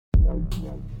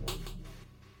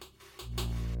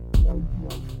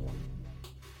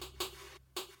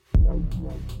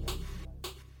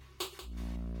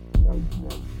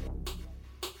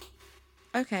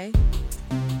Okay.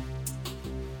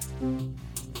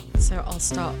 So I'll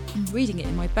start reading it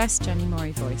in my best Jenny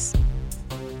Murray voice.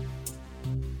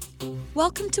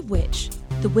 Welcome to Which,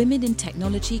 the Women in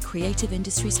Technology Creative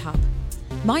Industries Hub.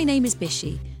 My name is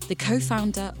Bishi, the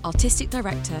co-founder, artistic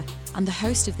director, and the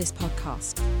host of this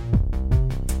podcast.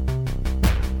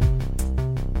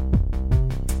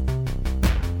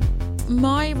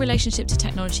 My relationship to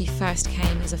technology first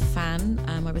came as a fan.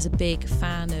 I was a big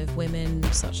fan of women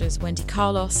such as Wendy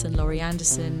Carlos and Laurie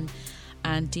Anderson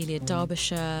and Delia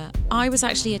Derbyshire. I was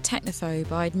actually a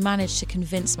technophobe. I'd managed to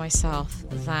convince myself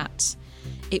that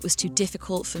it was too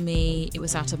difficult for me, it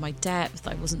was out of my depth,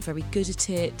 I wasn't very good at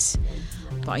it,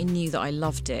 but I knew that I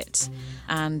loved it.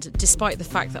 And despite the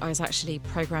fact that I was actually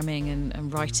programming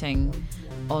and writing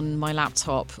on my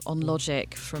laptop on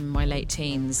Logic from my late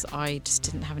teens, I just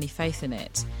didn't have any faith in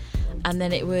it. And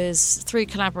then it was through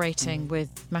collaborating with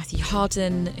Matthew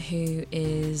Harden, who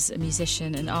is a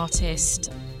musician and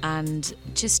artist, and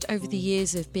just over the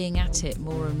years of being at it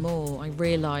more and more, I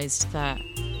realised that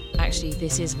actually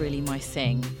this is really my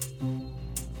thing.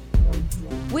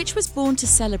 Which was born to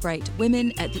celebrate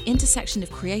women at the intersection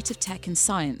of creative tech and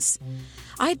science.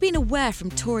 I had been aware from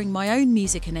touring my own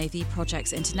music and AV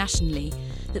projects internationally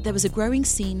that there was a growing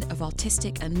scene of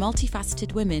artistic and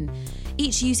multifaceted women,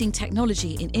 each using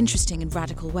technology in interesting and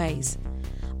radical ways.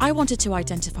 I wanted to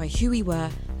identify who we were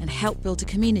and help build a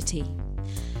community.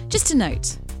 Just to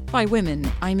note, by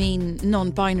women, I mean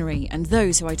non-binary and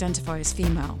those who identify as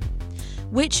female.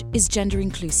 Which is gender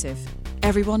inclusive.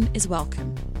 Everyone is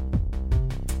welcome.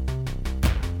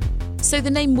 So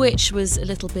the name Witch was a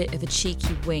little bit of a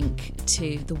cheeky wink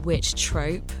to the witch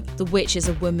trope. The witch is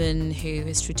a woman who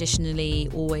has traditionally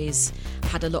always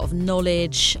had a lot of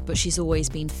knowledge, but she's always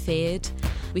been feared.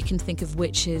 We can think of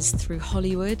witches through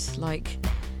Hollywood, like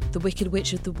the Wicked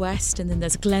Witch of the West, and then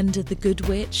there's Glenda the Good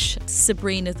Witch,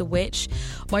 Sabrina the Witch.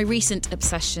 My recent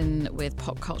obsession with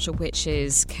pop culture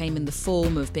witches came in the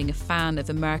form of being a fan of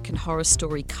American Horror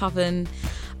Story Coven,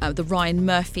 the Ryan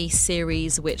Murphy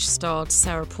series, which starred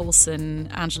Sarah Paulson,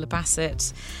 Angela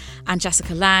Bassett, and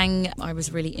Jessica Lange. I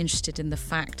was really interested in the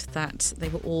fact that they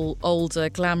were all older,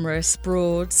 glamorous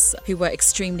broads who were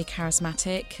extremely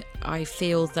charismatic. I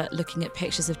feel that looking at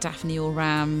pictures of Daphne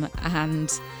Oram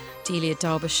and Delia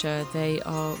Derbyshire, they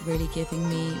are really giving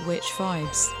me witch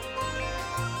vibes.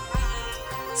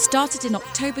 Started in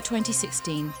October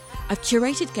 2016, I've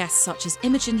curated guests such as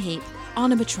Imogen Heap,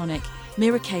 Anna Matronic,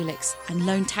 Mira Calix and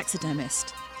Lone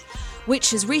Taxidermist.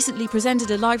 Which has recently presented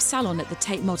a live salon at the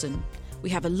Tate Modern. We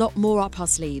have a lot more up our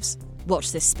sleeves.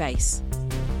 Watch this space.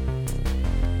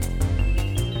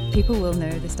 People will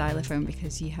know the stylophone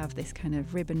because you have this kind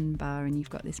of ribbon bar and you've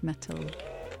got this metal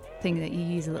thing that you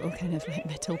use, a little kind of like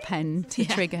metal pen to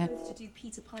trigger. To do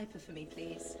Peter Piper for me,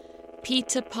 please.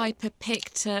 Peter Piper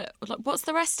picked what's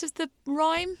the rest of the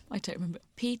rhyme? I don't remember.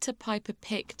 Peter Piper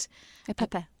picked a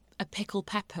pepper. A pickle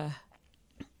pepper.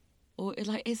 Or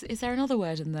like is there another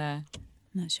word in there?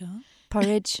 Not sure.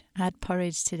 Porridge. I had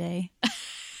porridge today.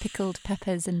 Pickled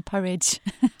peppers and porridge.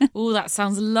 Oh, that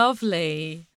sounds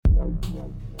lovely.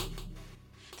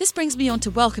 This brings me on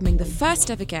to welcoming the first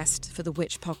ever guest for the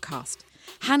Which podcast.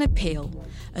 Hannah Peel,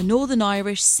 a Northern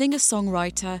Irish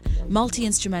singer-songwriter,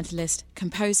 multi-instrumentalist,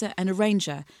 composer and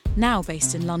arranger, now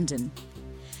based in London.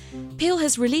 Peel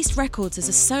has released records as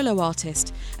a solo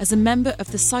artist, as a member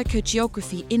of the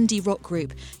psychogeography indie rock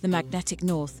group The Magnetic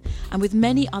North, and with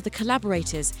many other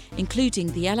collaborators,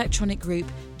 including the electronic group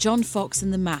John Fox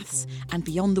and the Maths and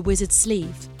Beyond the Wizard's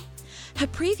Sleeve. Her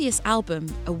previous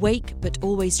album, Awake But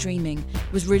Always Dreaming,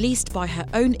 was released by her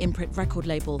own imprint record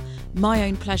label, My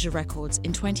Own Pleasure Records,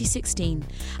 in 2016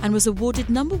 and was awarded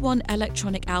 #1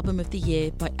 Electronic Album of the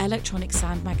Year by Electronic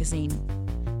Sound magazine.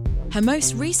 Her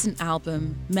most recent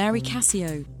album, Mary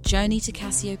Cassio, Journey to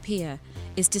Cassiopeia,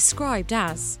 is described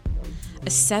as a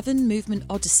 7-movement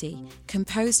odyssey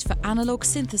composed for analog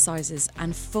synthesizers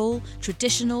and full,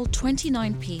 traditional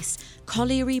 29-piece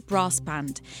colliery brass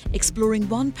band, exploring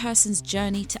one person's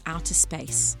journey to outer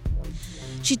space.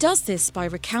 She does this by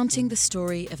recounting the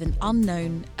story of an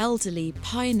unknown, elderly,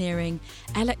 pioneering,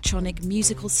 electronic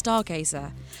musical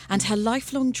stargazer and her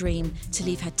lifelong dream to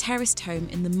leave her terraced home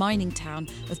in the mining town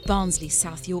of Barnsley,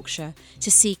 South Yorkshire,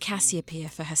 to see Cassiopeia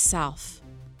for herself.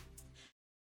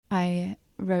 I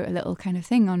wrote a little kind of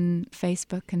thing on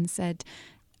Facebook and said,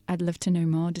 I'd love to know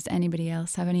more. Does anybody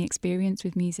else have any experience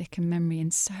with music and memory?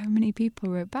 And so many people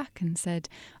wrote back and said,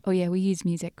 oh yeah, we use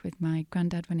music with my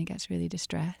granddad when he gets really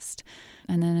distressed.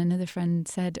 And then another friend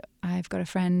said, I've got a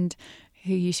friend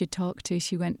who you should talk to.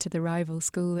 She went to the rival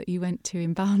school that you went to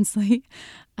in Barnsley,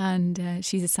 and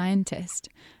she's a scientist,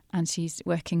 and she's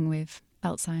working with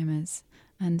Alzheimer's,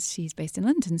 and she's based in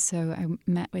London. So I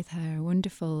met with her, a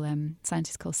wonderful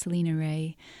scientist called Selina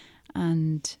Ray,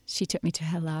 and she took me to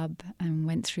her lab and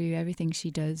went through everything she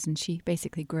does, and she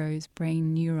basically grows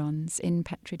brain neurons in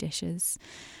Petri dishes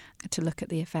to look at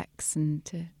the effects and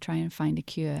to try and find a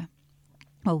cure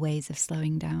or ways of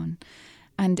slowing down.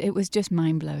 And it was just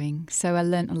mind-blowing. So I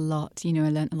learnt a lot. I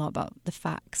learnt a lot about the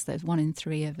facts that 1 in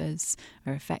 3 of us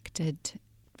are affected.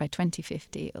 By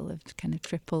 2050, it'll have kind of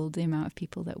tripled the amount of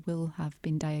people that will have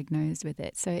been diagnosed with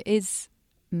it. So it is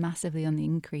massively on the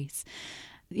increase.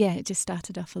 Yeah, it just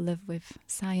started off a love with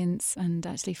science and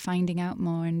actually finding out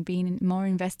more and being more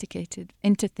investigated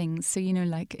into things. So,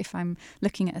 like if I'm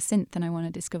looking at a synth and I want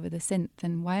to discover the synth,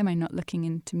 then why am I not looking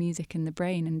into music and the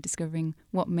brain and discovering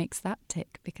what makes that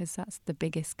tick? Because that's the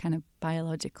biggest kind of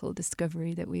biological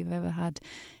discovery that we've ever had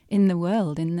in the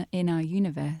world, in our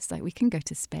universe. Like, we can go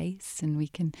to space and we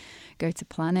can go to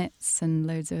planets and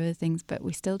loads of other things, but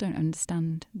we still don't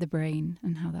understand the brain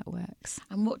and how that works.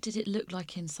 And what did it look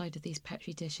like inside of these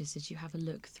Petri dishes? Did you have a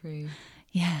look through?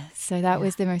 Yeah, so that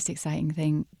was the most exciting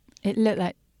thing. It looked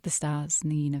like the stars in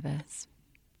the universe.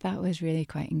 That was really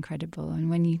quite incredible. And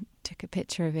when you took a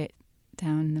picture of it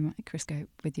down the microscope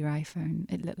with your iPhone,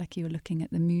 it looked like you were looking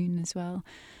at the moon as well.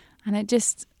 And it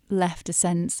just left a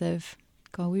sense of,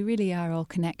 God, we really are all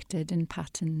connected, and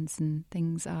patterns and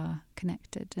things are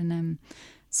connected. And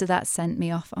so that sent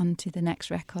me off onto the next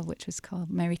record, which was called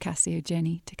Mary Cassio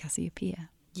Journey to Cassiopeia.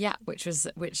 Yeah, which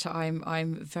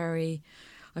I'm very,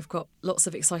 I've got lots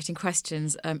of exciting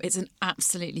questions. It's an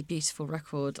absolutely beautiful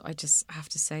record. I just have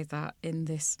to say that in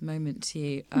this moment to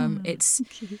you.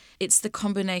 It's the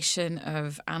combination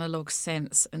of analog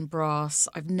synths and brass.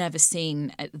 I've never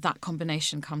seen that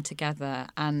combination come together,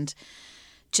 and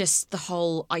just the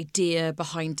whole idea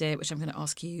behind it, which I'm going to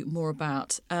ask you more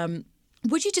about.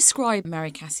 Would you describe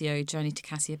Mary Cassio Journey to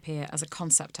Cassiopeia as a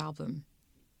concept album?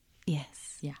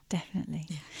 Yes, yeah, definitely.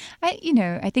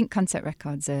 Yeah. I think concept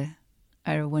records are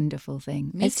a wonderful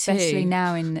thing, Me especially too.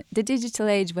 now in the digital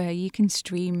age where you can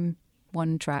stream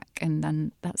one track and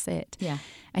then that's it. Yeah,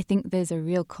 I think there's a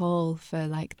real call for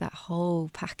like that whole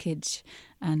package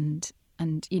and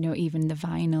even the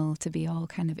vinyl to be all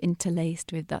kind of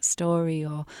interlaced with that story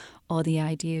or the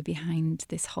idea behind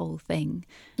this whole thing.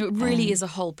 it really is a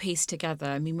whole piece together.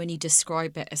 I mean, when you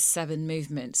describe it as 7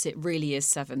 movements, it really is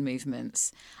 7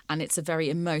 movements, and it's a very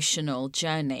emotional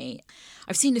journey.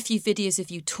 I've seen a few videos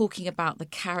of you talking about the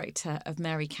character of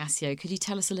Mary Cassio. Could you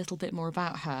tell us a little bit more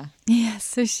about her? Yeah,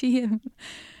 so she...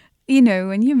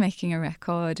 when you're making a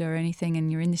record or anything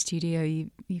and you're in the studio, you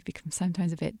become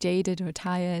sometimes a bit jaded or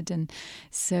tired. And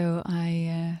so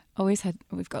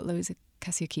we've got loads of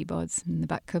Casio keyboards in the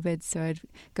back cupboard. So I'd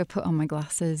go put on my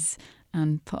glasses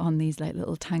and put on these like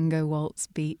little tango waltz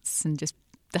beats and just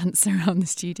dance around the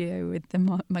studio with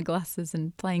my glasses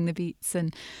and playing the beats.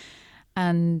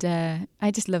 And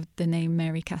I just loved the name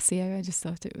Mary Cassio. I just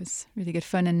thought it was really good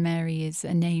fun. And Mary is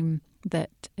a name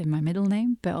that in my middle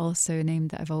name, but also a name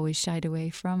that I've always shied away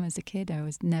from as a kid. I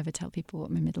always never tell people what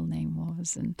my middle name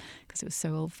was, and because it was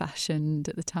so old-fashioned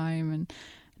at the time. And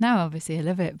now, obviously, I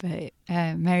love it. But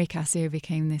Mary Cassio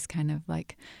became this kind of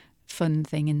like fun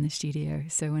thing in the studio.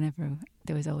 So whenever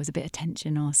there was always a bit of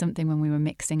tension or something when we were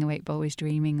mixing Awake But Always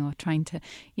Dreaming or trying to,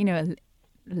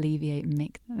 alleviate and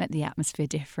make the atmosphere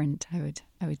different, I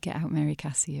would get out Mary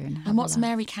Cassio and what's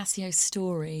Mary Cassio's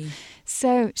story?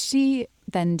 So she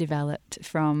then developed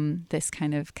from this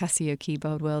kind of Casio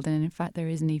keyboard world, and in fact there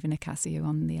isn't even a Casio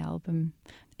on the album,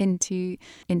 into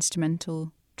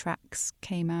instrumental tracks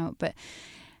came out. But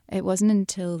it wasn't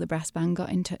until the brass band got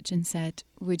in touch and said,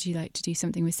 would you like to do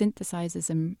something with synthesizers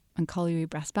and colliery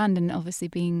brass band? And obviously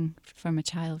being from a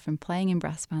child from playing in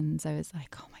brass bands, I was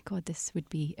like, oh my God, this would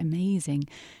be amazing.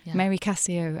 Yeah. Mary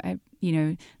Cassio,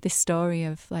 this story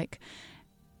of like,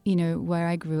 where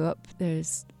I grew up,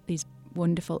 there's these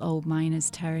wonderful old miners'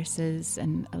 terraces,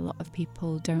 and a lot of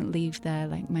people don't leave there.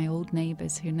 Like my old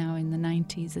neighbours who are now in the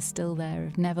 90s are still there,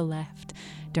 have never left,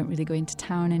 don't really go into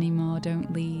town anymore,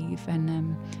 don't leave.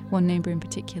 And one neighbour in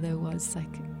particular was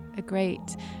like a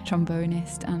great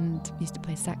trombonist and used to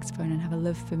play saxophone and have a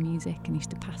love for music and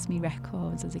used to pass me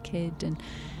records as a kid. And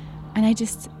I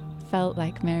just felt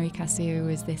like Mary Cassio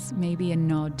was this maybe a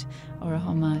nod or a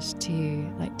homage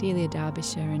to like Delia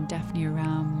Derbyshire and Daphne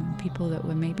Aram, people that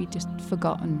were maybe just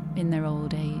forgotten in their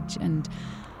old age. And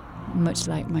much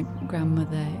like my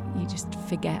grandmother, you just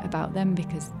forget about them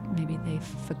because maybe they've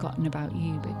forgotten about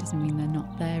you, but it doesn't mean they're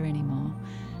not there anymore.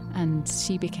 And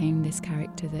she became this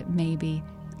character that maybe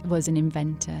was an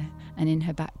inventor, and in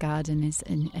her back garden is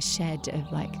a shed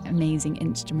of like amazing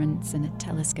instruments and a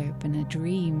telescope and a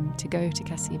dream to go to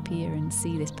Cassiopeia and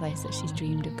see this place that she's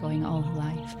dreamed of going all her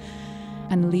life,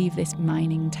 and leave this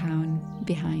mining town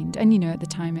behind. And, you know, at the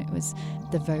time it was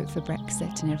the vote for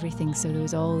Brexit and everything, so there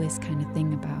was all this kind of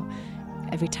thing about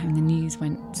every time the news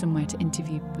went somewhere to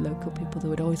interview local people, they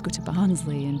would always go to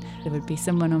Barnsley, and there would be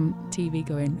someone on TV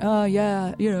going, oh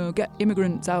yeah, you know, get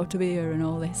immigrants out of here and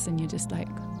all this, and you're just like,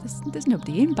 there's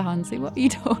nobody in Barnsley, what are you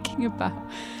talking about?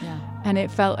 Yeah. And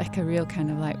it felt like a real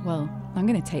kind of like, well, I'm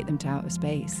going to take them to outer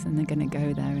space, and they're going to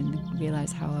go there and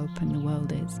realise how open the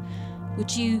world is.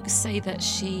 Would you say that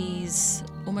she's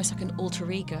almost like an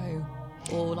alter ego,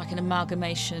 or like an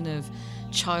amalgamation of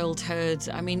childhood?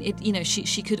 I mean,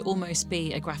 she could almost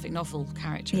be a graphic novel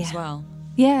character as well.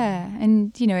 Yeah,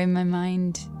 and, you know, in my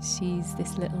mind, she's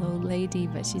this little old lady,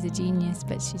 but she's a genius,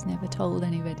 but she's never told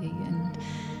anybody. And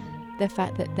the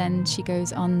fact that then she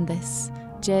goes on this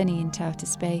journey into outer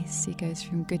space, she goes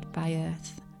from Goodbye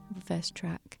Earth, the first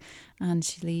track, and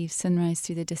she leaves Sunrise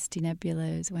Through the Dusty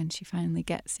Nebulas when she finally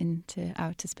gets into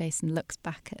outer space and looks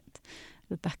back at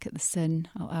the sun,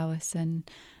 or our sun.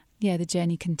 Yeah, the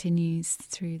journey continues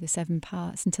through the 7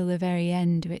 parts until the very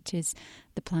end, which is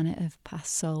the planet of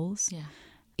past souls. Yeah.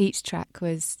 Each track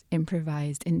was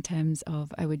improvised in terms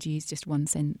of I would use just one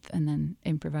synth and then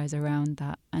improvise around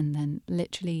that, and then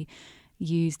literally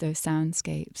use those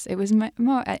soundscapes. It was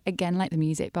more, again, like the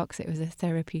music box, it was a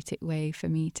therapeutic way for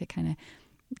me to kind of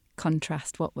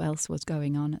contrast what else was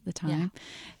going on at the time. Yeah.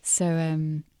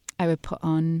 So I would put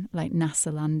on like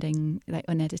NASA landing, like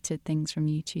unedited things from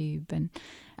YouTube, and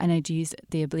I'd use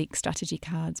the oblique strategy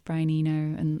cards, Brian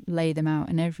Eno, and lay them out,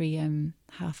 and every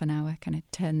half an hour kind of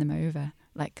turn them over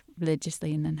like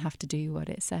religiously, and then have to do what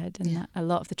it said. And that, a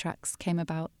lot of the tracks came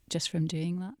about just from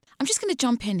doing that. I'm just going to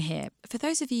jump in here. For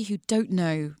those of you who don't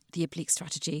know the oblique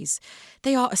strategies,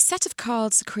 they are a set of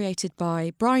cards created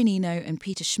by Brian Eno and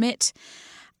Peter Schmidt,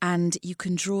 and you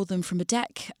can draw them from a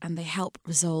deck, and they help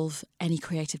resolve any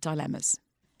creative dilemmas.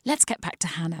 Let's get back to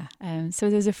Hannah. So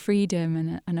there's a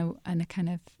freedom and a kind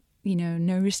of, you know,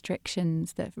 no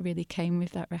restrictions that really came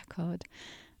with that record.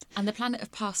 And the Planet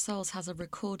of Past Souls has a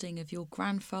recording of your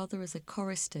grandfather as a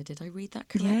chorister. Did I read that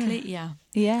correctly? Yeah.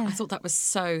 Yeah. I thought that was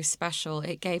so special.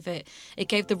 It gave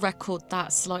the record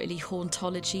that slightly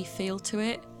hauntology feel to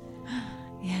it.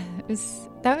 Yeah,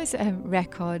 that was a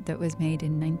record that was made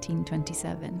in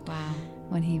 1927. Wow.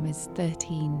 When he was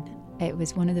 13. It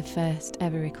was one of the first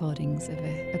ever recordings of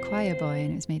a choir boy,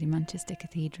 and it was made in Manchester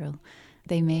Cathedral.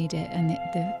 They made it, and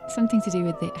something to do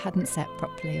with it hadn't set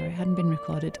properly, or it hadn't been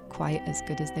recorded quite as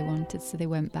good as they wanted, so they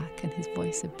went back and his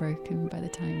voice had broken by the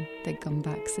time they'd gone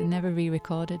back, so they never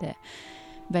re-recorded it.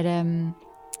 But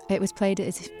it was played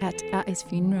at his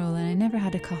funeral, and I never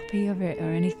had a copy of it or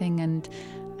anything, and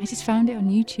I just found it on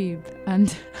YouTube,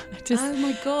 and oh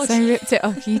my God. So I ripped it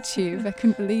off YouTube. I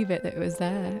couldn't believe it that it was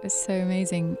there. It was so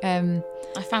amazing.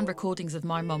 I found recordings of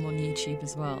my mum on YouTube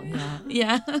as well. Yeah,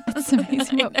 yeah. It's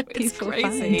amazing what people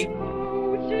crazy. find.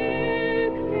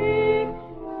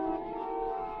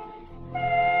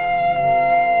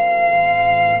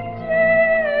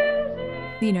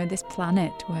 You know, this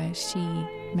planet where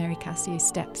Mary Cassio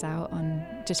steps out on,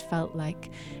 just felt like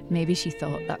maybe she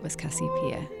thought that was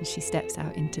Cassiopeia. And she steps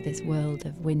out into this world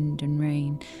of wind and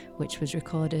rain, which was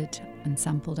recorded and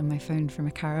sampled on my phone from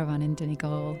a caravan in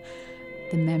Donegal.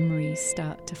 The memories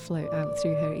start to float out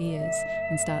through her ears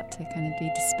and start to kind of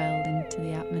be dispelled into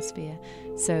the atmosphere.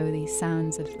 So these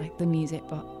sounds of like the music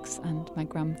box and my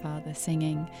grandfather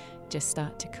singing just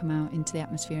start to come out into the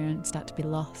atmosphere and start to be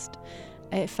lost.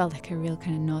 It felt like a real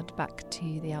kind of nod back to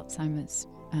the Alzheimer's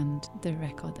and the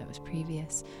record that was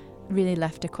previous. Really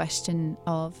left a question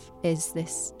of, is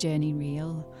this journey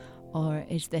real, or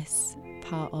is this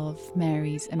part of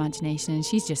Mary's imagination and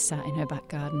she's just sat in her back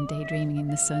garden daydreaming in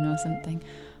the sun or something?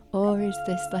 Or is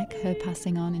this like her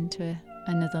passing on into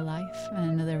another life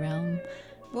and another realm?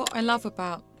 What I love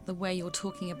about the way you're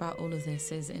talking about all of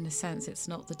this is, in a sense, it's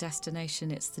not the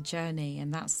destination, it's the journey,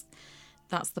 and that's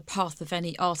the path of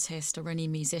any artist or any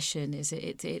musician.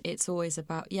 It's always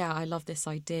about, I love this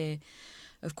idea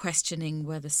of questioning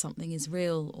whether something is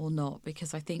real or not,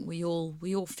 because I think we all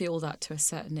feel that to a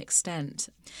certain extent.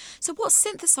 So what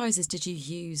synthesizers did you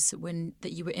use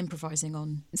that you were improvising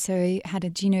on? So I had a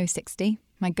Juno 60,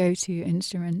 my go-to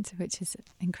instrument, which is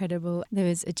incredible. There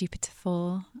was a Jupiter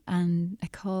 4 and a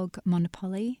Korg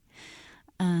Monopoly.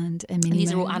 and a Mini And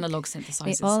these are all Moog. analog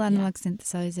synthesizers. All analog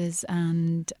synthesizers,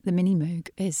 and the Mini Moog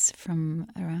is from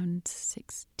around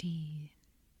 60,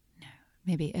 no,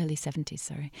 maybe early 70s,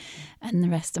 sorry. And the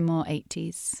rest are more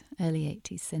 80s, early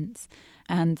 80s synths.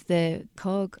 And the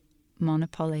Korg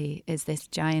Monopoly is this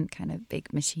giant kind of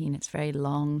big machine. It's very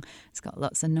long. It's got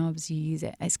lots of knobs. You use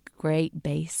it. It's great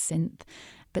bass synth.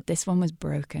 But this one was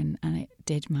broken and it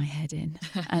did my head in.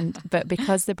 But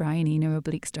because the Brian Eno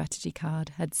Oblique Strategy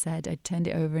card had said, I'd turned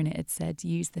it over and it had said,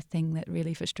 use the thing that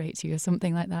really frustrates you or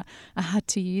something like that, I had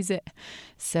to use it.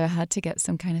 So I had to get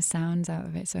some kind of sounds out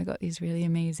of it. So I got these really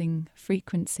amazing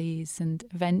frequencies and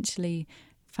eventually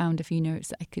found a few notes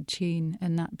that I could tune,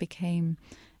 and that became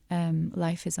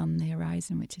Life is on the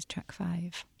Horizon, which is track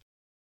 5.